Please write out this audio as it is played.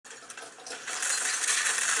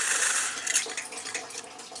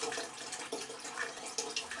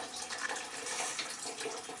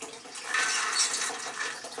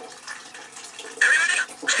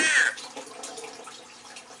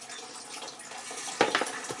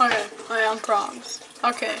Okay, I am proms.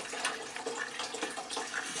 Okay.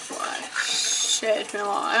 What? Shit, it's been a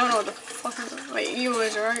while. I don't know what the fuck is. Wait, U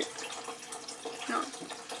is right? No.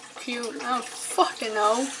 Q. I don't fucking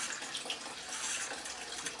know.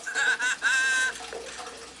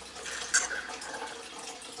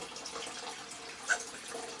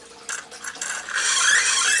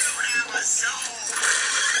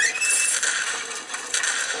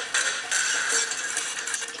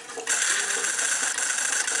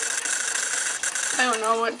 I don't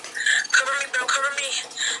know what. Cover me, bro, cover me.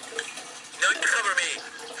 No, you cover me.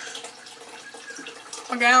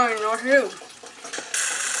 Okay, I don't even know what to do.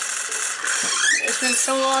 It's been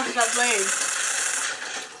so long since I played.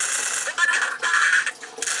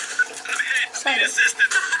 I'm hit. Need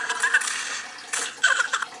assistance.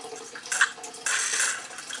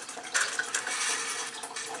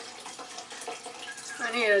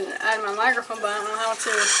 I need to add my microphone, but I don't know how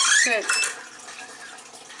to. Shit.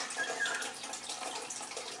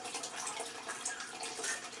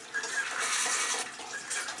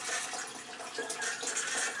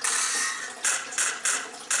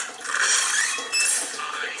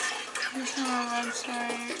 Here's my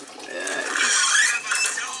website.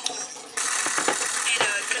 You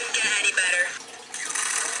know, it couldn't get any better.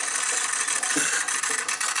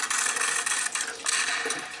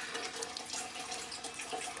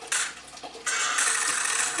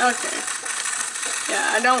 Okay.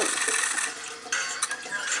 Yeah, I don't.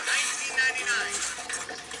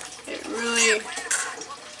 1999. It really.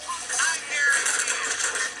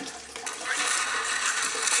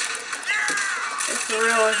 It for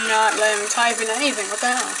real is not letting me type in anything. What the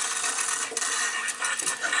hell?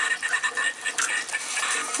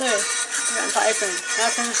 This. I'm typing.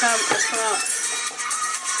 Nothing's coming out.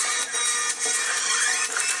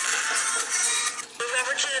 Move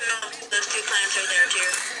over to the middle. Those two plants are there too.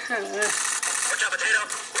 Watch out, potato!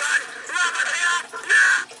 Run! Run, potato!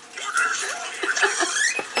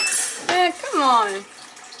 Man, come on.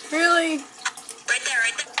 Really? Right there,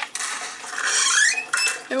 right there.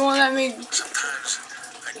 They won't let me. Sometimes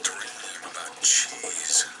I dream about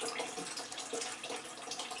cheese.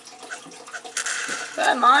 Is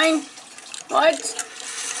that mine? What?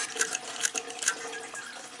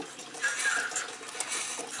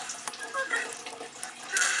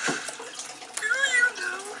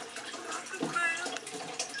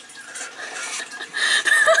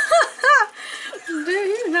 Do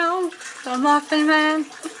you know the Muffin Man?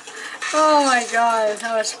 Oh my god,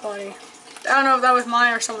 that was funny. I don't know if that was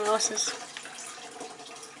mine or someone else's.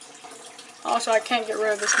 Also, I can't get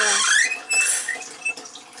rid of this now.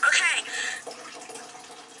 Okay.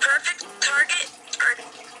 Perfect target. Or, I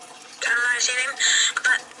don't know how to say your name,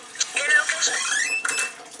 but you're in location.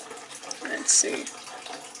 Let's see.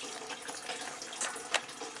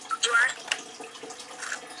 You are?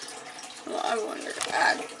 Well, I wonder.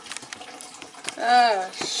 Add. Ah,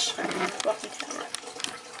 shit. Fucking camera.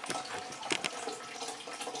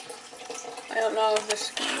 I don't know if this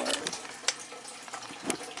is gonna work.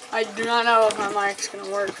 I do not know if my mic's gonna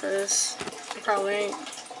work for this. It probably ain't.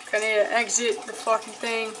 I need to exit the fucking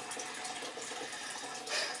thing.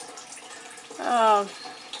 Yeah.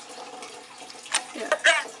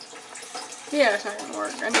 Yeah, it's not gonna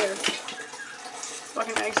work. I need to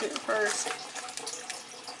fucking exit it first.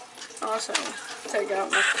 Also, take out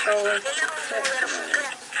my controller.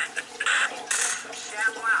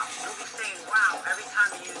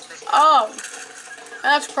 Oh,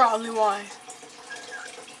 that's probably why.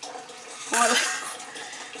 What?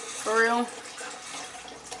 For real?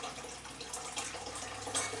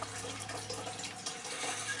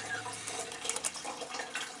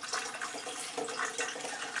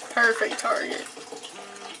 Perfect target.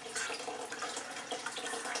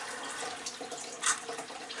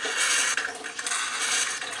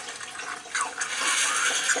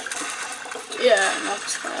 Yeah, knock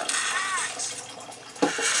this one out.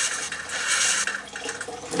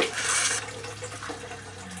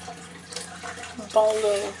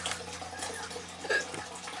 Baldo.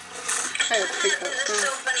 I gotta pick up. This is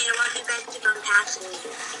so funny to watch you guys keep on passing me.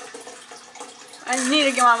 I need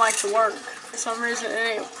to get my mic to work. For some reason,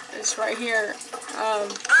 it's right here.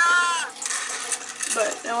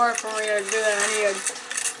 But in order for me to do that, I need to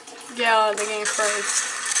get out of the game first.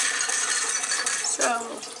 So,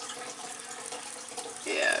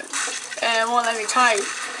 yeah. And it won't let me type.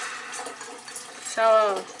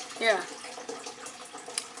 So, yeah.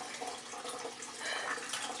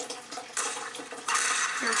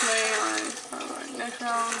 You're playing on next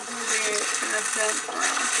round, will be an event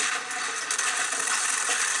round.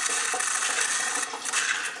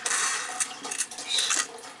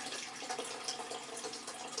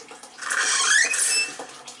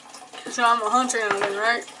 So I'm a hunter now then,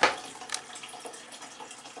 right?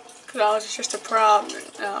 Because I was just a prop.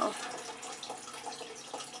 No.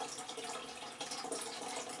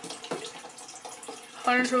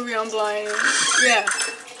 Hunters will be unblinded. Yeah.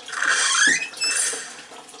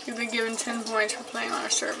 You've been given 10 points for playing on our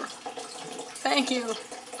server. Thank you.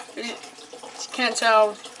 You can't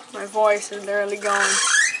tell, my voice is barely going.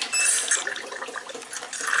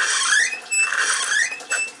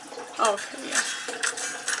 Okay, yeah.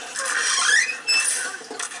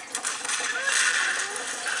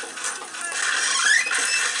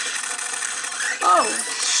 Oh,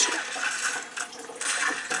 shit.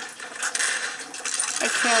 I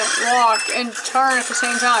can't walk and turn at the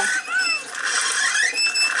same time.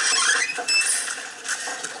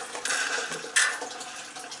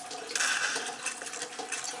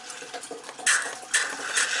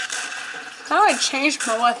 How do I change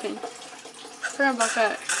my weapon? I forgot about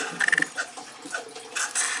that.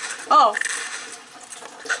 Oh.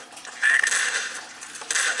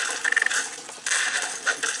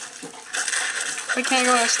 I can't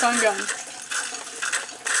go with a stun gun.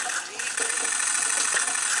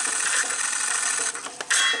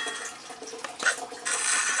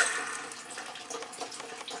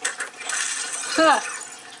 Huh.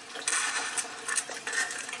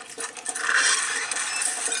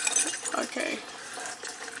 Okay.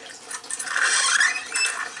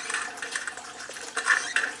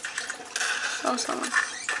 Oh, someone.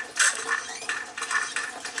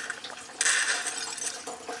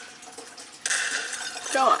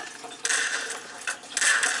 Go on.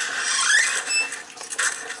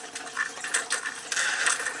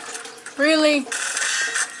 Really?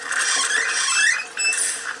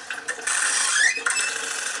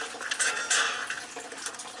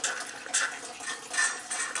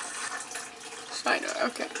 Side note,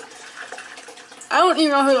 okay. I don't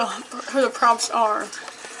even know who the props are.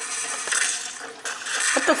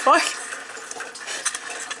 What the fuck?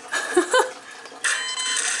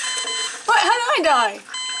 What? How did I die?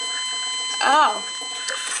 Oh.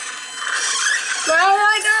 But how did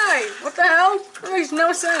I die? What the hell? That makes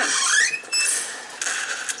no sense.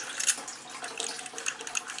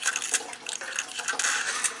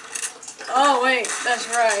 Oh wait, that's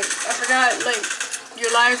right. I forgot, like,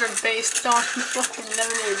 your lives are based on fucking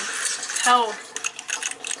limited health.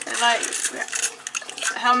 And like,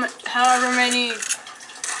 however many,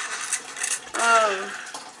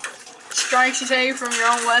 strikes you take from your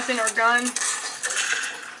own weapon or gun.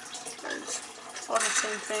 It's fucking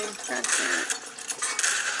same thing. God damn it.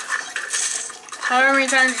 However many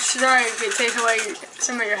times you strike, it takes away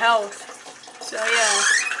some of your health. So yeah.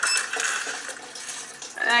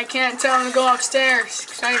 And I can't tell them to go upstairs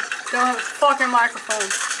because I don't have a fucking microphone.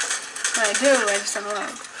 When I do, I just don't know.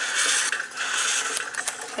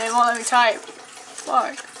 They won't let me type.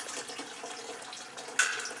 Fuck.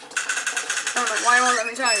 I don't know why they won't let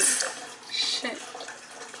me type. Shit.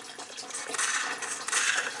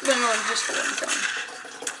 I'm gonna go on Discord and tell them.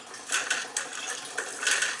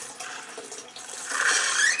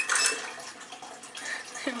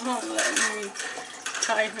 They won't let me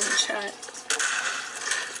type in the chat.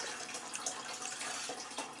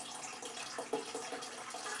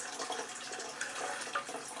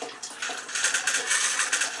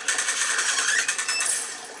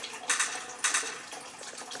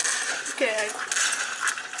 Okay, I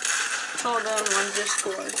told them on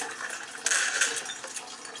Discord.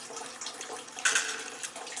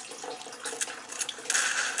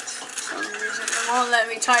 For some reason, they won't let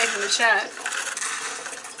me type in the chat.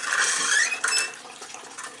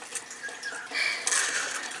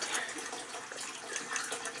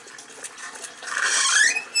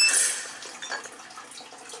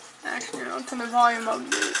 Actually, I'll turn the volume up,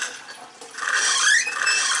 dude.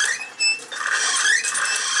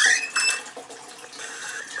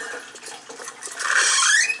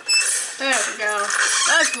 There we go.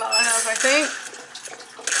 That's loud enough, I think.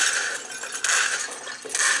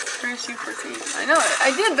 Super team. I know it.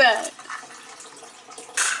 I did that.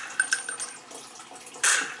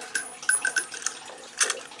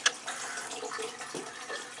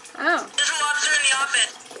 I know. There's a lobster in the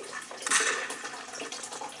office.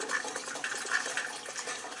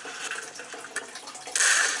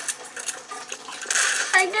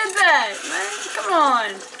 I did that, man. Come on.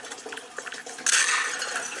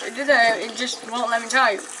 I did that. It just won't let me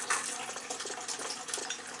type.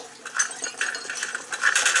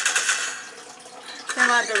 I'm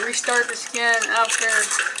gonna have to restart this again after,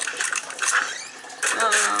 I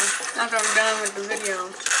don't know, after I'm done with the video.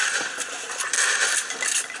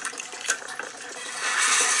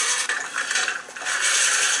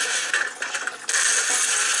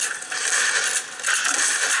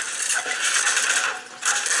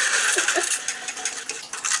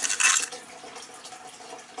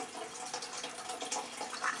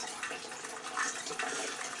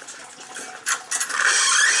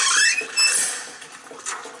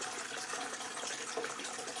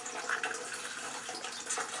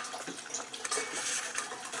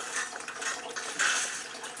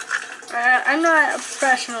 I'm not a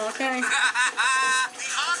professional, okay? The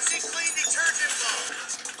OxyClean detergent ball.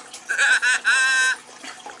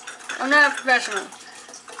 I'm not a professional.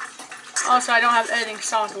 Also, I don't have editing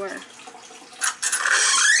software.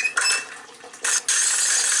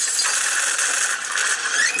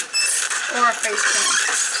 Or a face cam.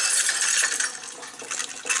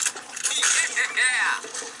 Yeah.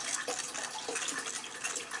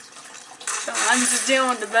 So I'm just dealing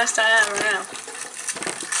with the best I have right now.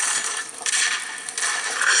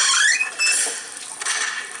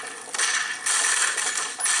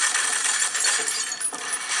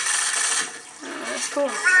 That's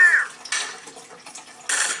cool.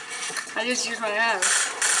 I just use my app.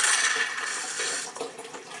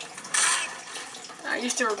 I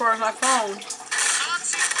used to record my phone.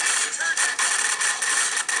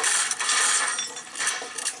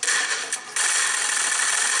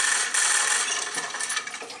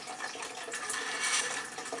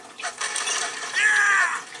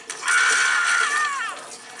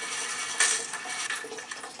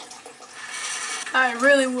 I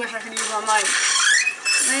really wish I could use my mic.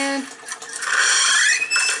 Man.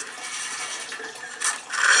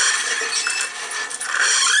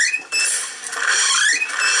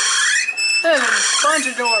 There's a bunch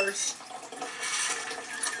of doors.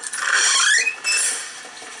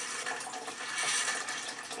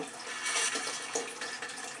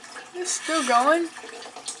 It's still going.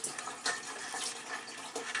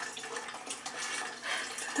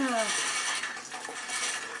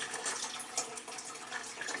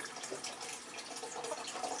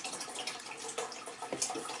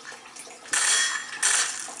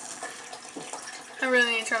 I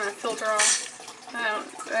really ain't trying to filter off. I don't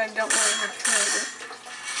really have to feel it.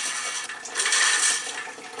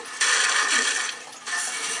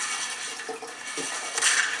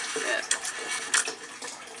 Yeah.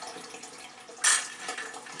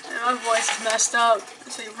 And my voice is messed up,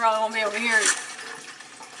 so you probably won't be able to hear it.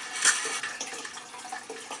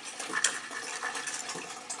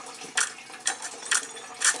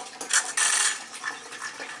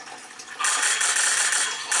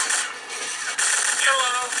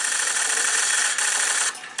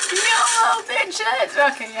 Yellow bitches!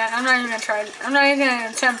 Okay, yeah, I'm not even gonna try. I'm not even gonna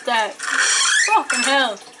attempt that. Fucking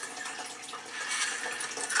hell.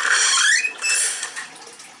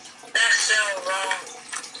 That's so wrong.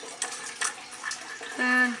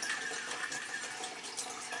 Man.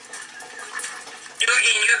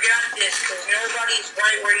 Dugan, you got this, because nobody's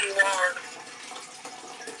right where you are.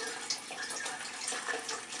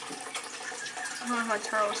 One of my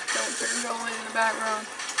turtles filter going in the background.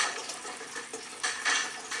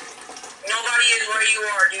 Nobody is where you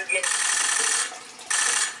are, Dugan.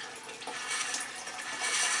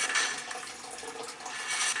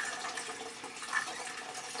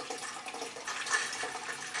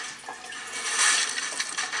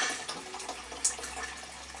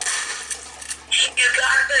 You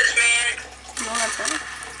got this, man. No, that's right.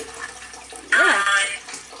 Come Yeah. on.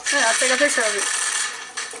 Yeah, I'll take a picture of it.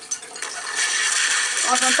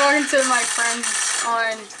 Also, I'm talking to my friends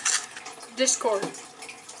on Discord.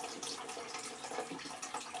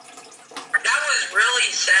 That was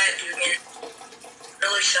really sad, Dugan.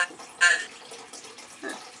 Really sad.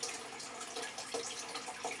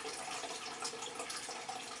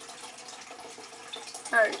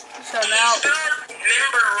 Alright, so You now... spelled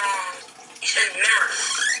member wrong. You said member.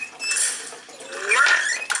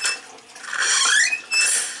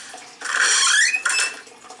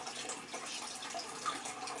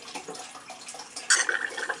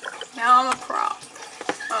 Now I'm a prop.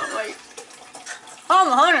 Oh, wait. Oh, I'm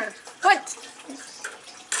a hunter. What?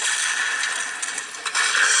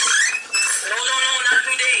 No, not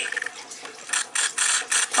today.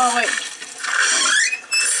 Oh, wait.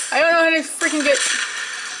 I don't know how to freaking get...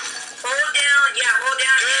 Hold down,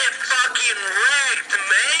 Get fucking wrecked,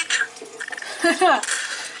 mate.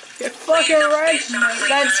 Get fucking right,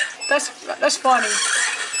 mate. That's funny.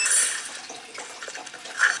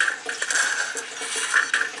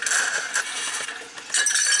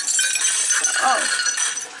 Oh.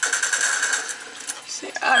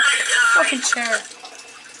 See, fucking chair.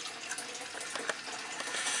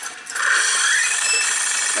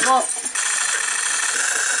 Come on.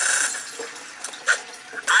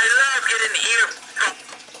 I love getting here.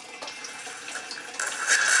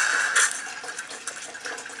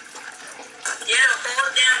 Yeah,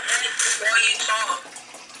 hold down X while you talk.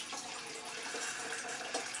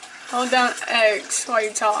 Hold down X while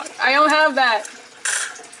you talk. I don't have that.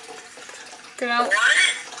 Get out. What?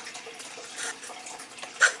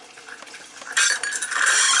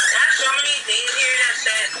 There's so many things here that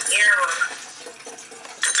says error.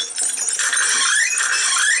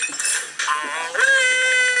 Oh,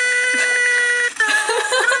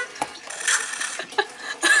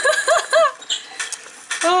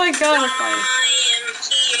 Oh my god, we're funny.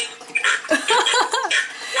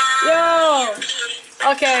 Yo!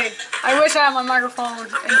 Okay, I wish I had my microphone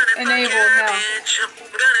enabled now.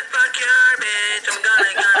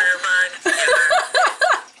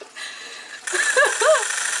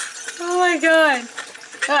 Oh my god.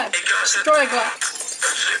 God, destroy the glass.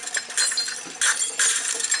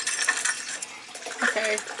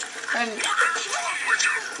 Okay, and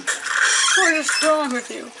what is wrong with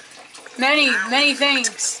you? Many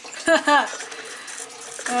things. I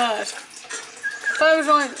thought it was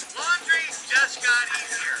only...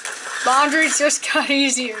 Laundry just got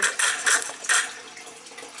easier.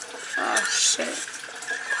 Oh shit.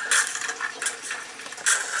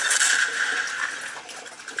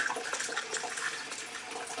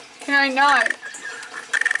 Can I not?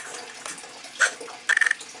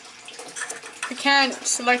 I can't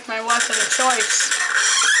select my weapon of choice.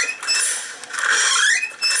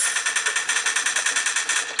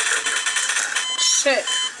 Shit.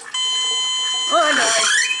 Oh, I died.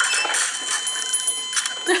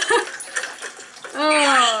 Oh,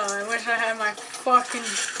 I wish I had my fucking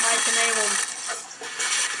mic enabled.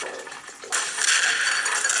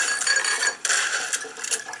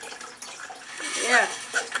 Yeah.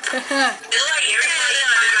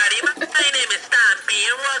 My name is Stampy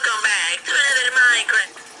and welcome back to another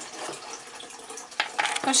Minecraft.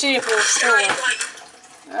 Let's see if we'll still work.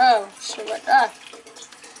 Oh, shit like that.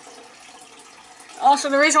 Also,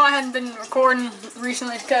 the reason why I hadn't been recording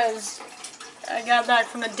recently is because I got back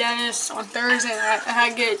from the dentist on Thursday and I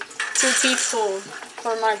had to get 2 teeth pulled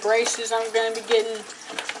for my braces I'm going to be getting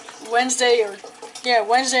Wednesday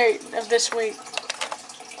of this week.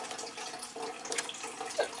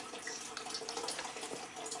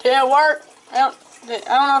 Did it work? I don't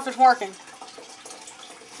know if it's working.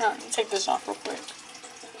 No, let me take this off real quick.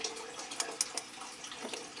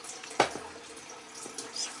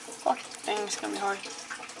 Fucking thing's gonna be hard.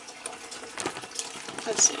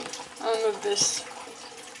 Let's see. I'll move this.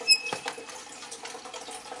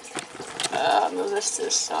 I'll move this to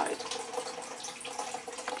this side.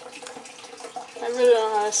 I really don't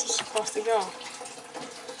know how this is supposed to go.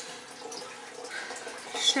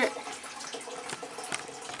 Shit.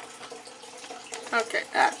 Okay,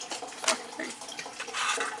 that fucking thing.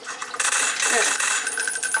 Yeah.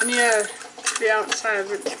 I need to be outside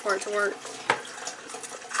of it for it to work.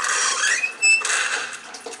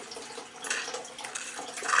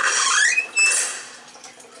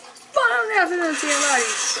 But I don't have to see your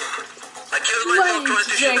bodies.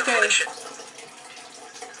 JK.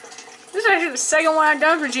 This is actually the second one I've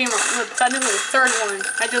done for Gmod. No, technically the third one.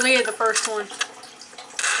 I deleted the first one.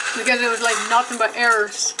 Because it was like nothing but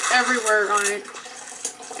errors everywhere on it.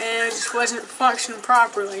 And it just wasn't functioning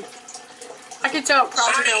properly. I could tell it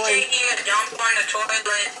probably didn't win. Taking a dump on the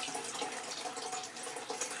toilet.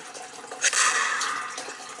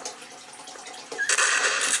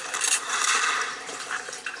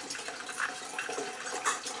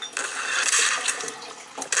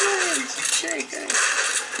 JK.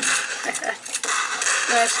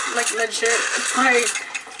 That's like legit my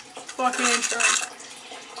fucking intro.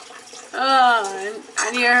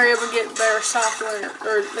 I need to hurry up and get better software,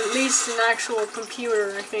 or at least an actual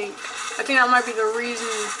computer, I think. I think that might be the reason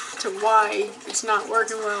to why it's not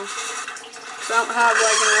working well. So I don't have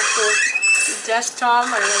like an actual desktop,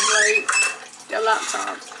 I have like a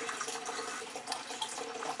laptop.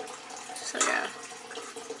 So yeah.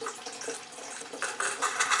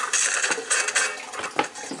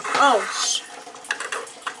 Oh, shit.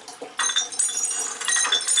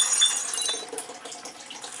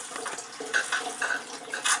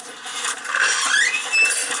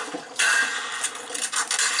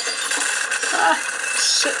 Ah,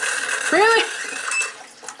 shit. Really?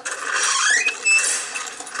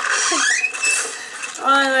 Oh,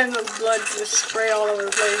 I let the blood just spray all over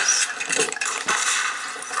the place.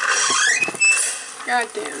 God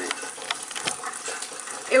damn it.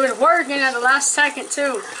 It was working at the last second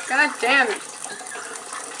too. God damn it.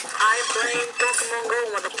 I blame Pokemon Go,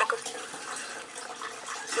 motherfucker.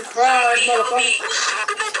 Surprise, motherfucker.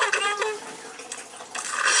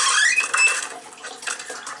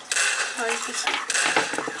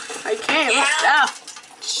 I can't. Ah,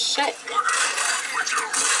 shit.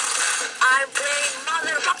 I blame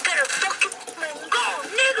motherfucker Pokemon Go,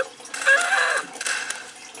 nigga.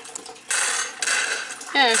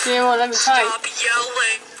 Yeah, see, well, let me type. Stop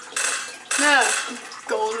yelling. No,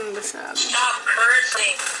 golden the savage. Stop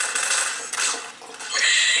cursing.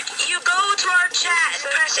 You go to our chat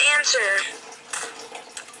and press answer.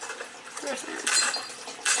 Press answer.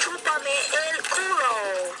 Chúpame el culo,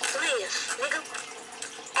 please, nigga.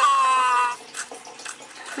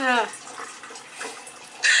 Yeah.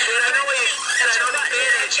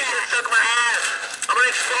 chat. Suck my ass. I'm gonna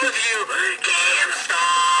expose you.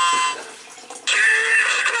 GameStop.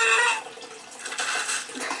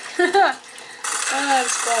 Oh,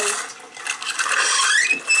 that's funny.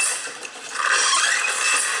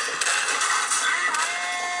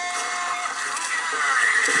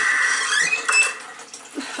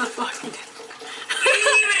 Fucking. You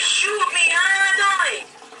didn't even shoot me. How did I die?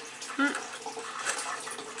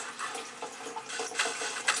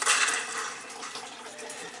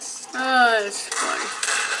 Oh, that's funny.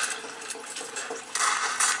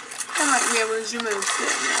 I might be able to zoom in a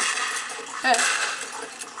bit now.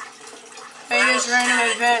 Hey, this random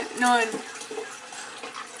event, none.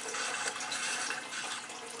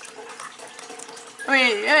 I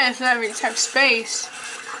mean, yeah, it's not even type space.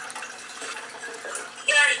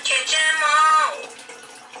 You gotta catch them all.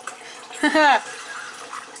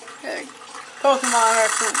 Okay. Pokemon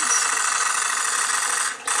reference.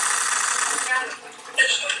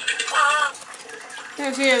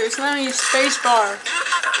 Here's here, there's not even a space bar.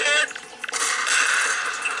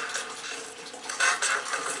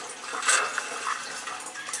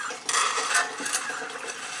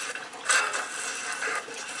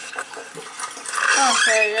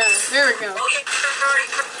 Okay, yeah, there we go.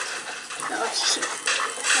 Oh shit.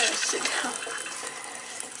 I gotta sit down.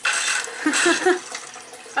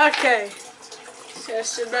 Okay. Just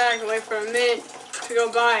sit back and wait for a minute to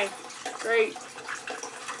go by. Great.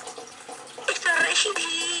 Esto es re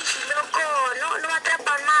difícil, loco. No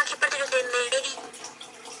atrapan más. ¿Qué parte que te merí?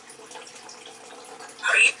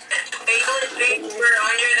 Are you able to think we're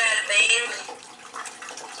under that thing?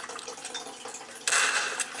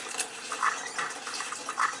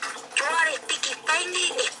 You are speaking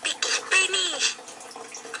Spanish.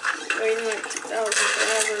 Wait a minute, that was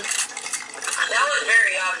forever. That was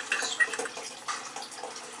very obvious.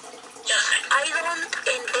 I don't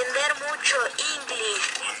entender mucho English.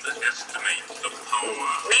 Underestimate the power.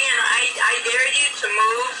 Man, I dare you to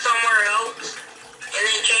move somewhere else and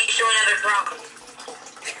then change to another problem.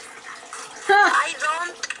 I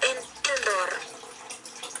don't entender.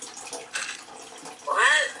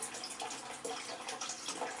 What?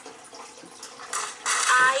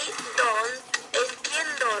 I don't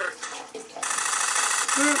entender.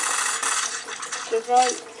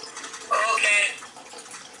 Survive. Okay.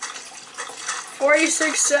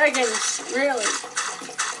 46 seconds, really?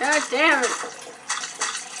 God damn it.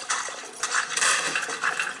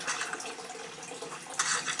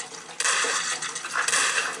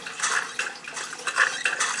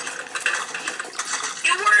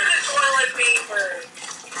 You were the toilet paper.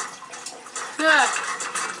 Ah.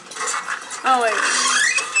 Oh wait.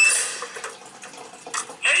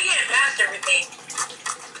 How do you get past everything?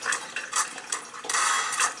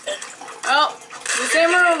 Oh, the same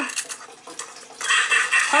room.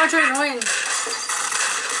 Hunter win.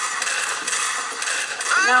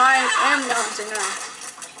 No, I am the hunter now.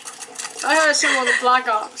 I had a symbol of Black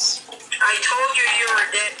Ops. I told you you were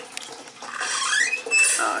dead.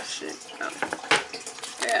 Oh shit. Oh.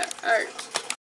 Yeah, alright.